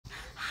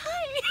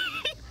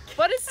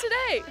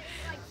night?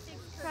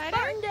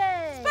 Spartan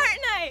Day.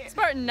 Spartan night.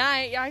 Spartan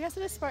night. Yeah, I guess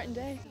it is Spartan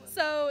Day.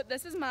 So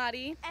this is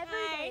Maddie. Every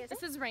day.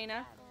 This is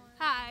Raina.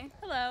 Hi.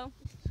 Hello.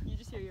 You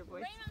just hear your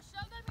voice. Raina, show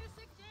them your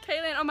sick dick.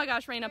 Kaylin, oh my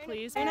gosh, Raina,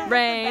 please. Raina,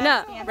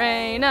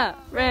 Raina,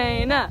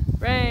 Raina,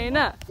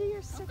 Raina. Do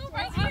your sick Go day.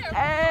 right here.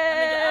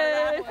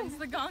 Hey. It's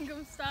the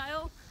Gangnam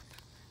style.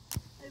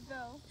 Hey,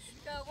 Bill.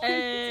 Go.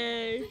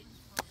 Hey.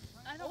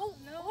 I don't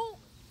know.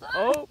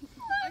 Oh.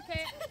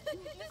 Okay.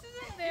 This is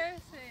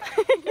embarrassing.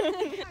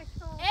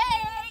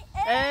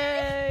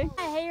 Hey.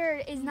 My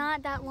hair is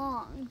not that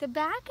long. The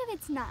back of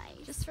it's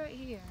nice. Just right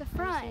here. The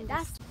front,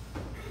 that's...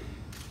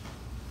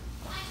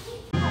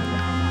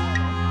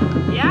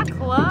 Yeah,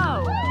 Chloe.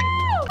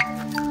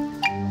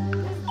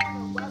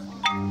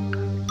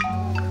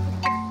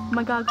 Oh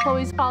my God,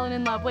 Chloe's falling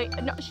in love. Wait,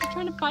 no, she's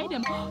trying to fight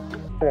him.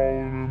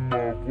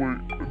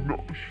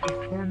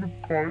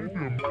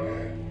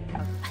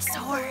 A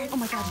sword. Oh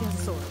my God, she has a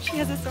sword. She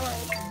has a sword.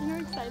 You know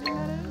how exciting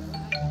that is?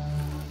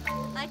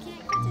 I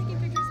can't quit taking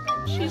pictures of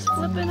them. She's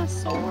flipping a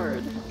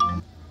sword.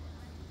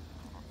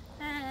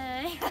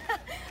 Hey.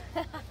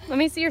 Let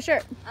me see your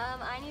shirt.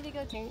 I need to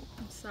go to... I'm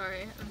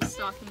sorry. I'm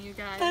stalking you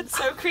guys. That's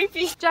so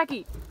creepy.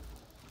 Jackie,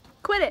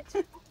 quit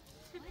it.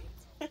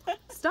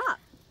 Stop.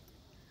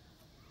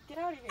 Get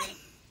out of here.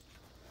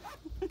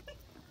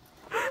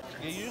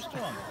 Get used to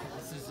them.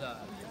 This is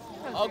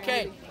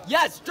okay.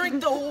 Yes,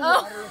 drink the whole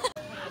water.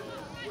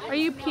 Are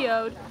you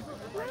PO'd?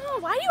 No,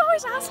 why do you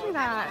always ask me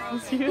that?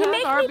 You You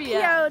make have me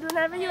RBF. PO'd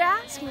whenever you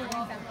ask me.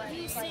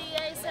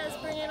 UCA says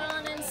bring it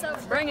on, and so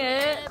Bring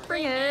it,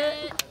 bring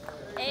it.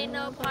 Ain't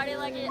no party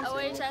like an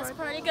OHS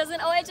party, because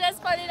an OHS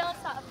party don't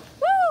stop.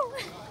 Woo!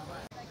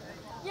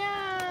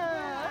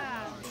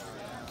 Yeah.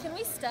 Can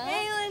we stop?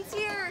 Kaylin's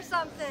here or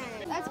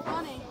something. That's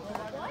funny.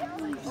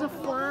 There's a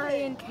fly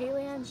in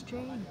Kaylan's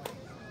dream.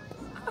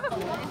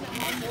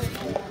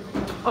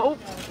 Oh.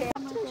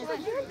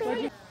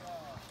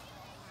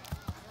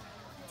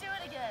 Do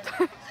it again.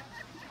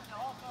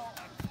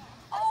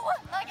 Oh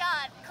my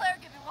God. Claire,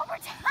 give me one more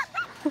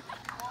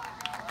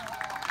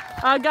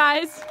time.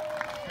 Guys.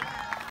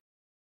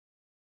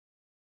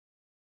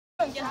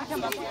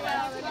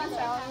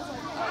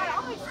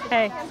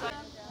 Hey.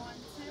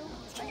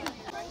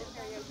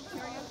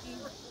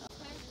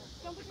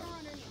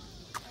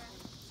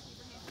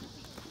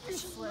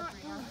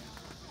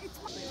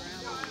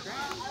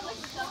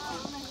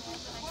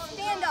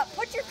 Stand up.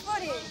 Put your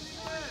foot in.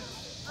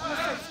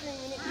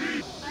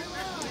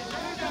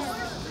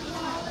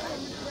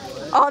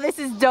 Oh, this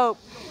is dope.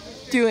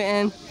 Do it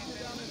in.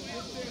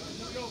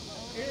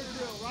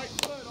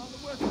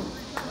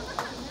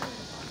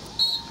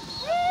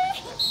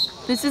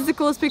 This is the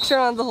coolest picture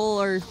on the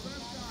whole earth.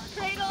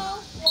 Cradle.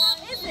 What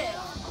is it?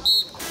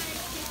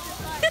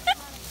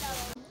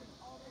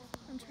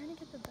 I'm trying to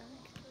get the back.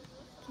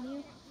 Can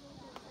you?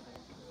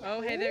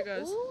 Oh, hey, there it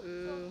goes.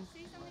 Ooh.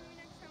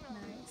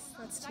 Nice.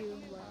 That's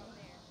too low.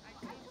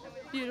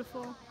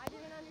 Beautiful.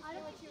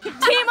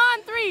 Team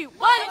on three. 1,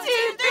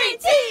 2, 3,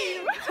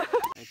 team!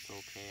 It's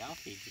okay. I'll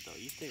feed you though.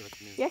 You stay with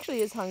me. He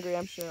actually is hungry,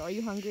 I'm sure. Are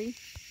you hungry?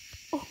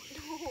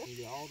 You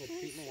get all the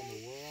treatment in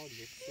the world.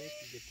 You're sick.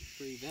 You get the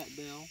free vet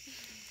bill.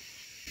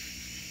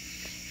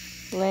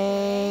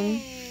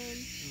 Lane.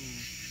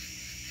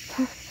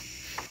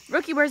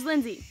 Rookie, where's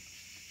Lindsay?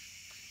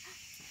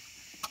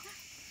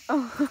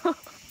 Oh.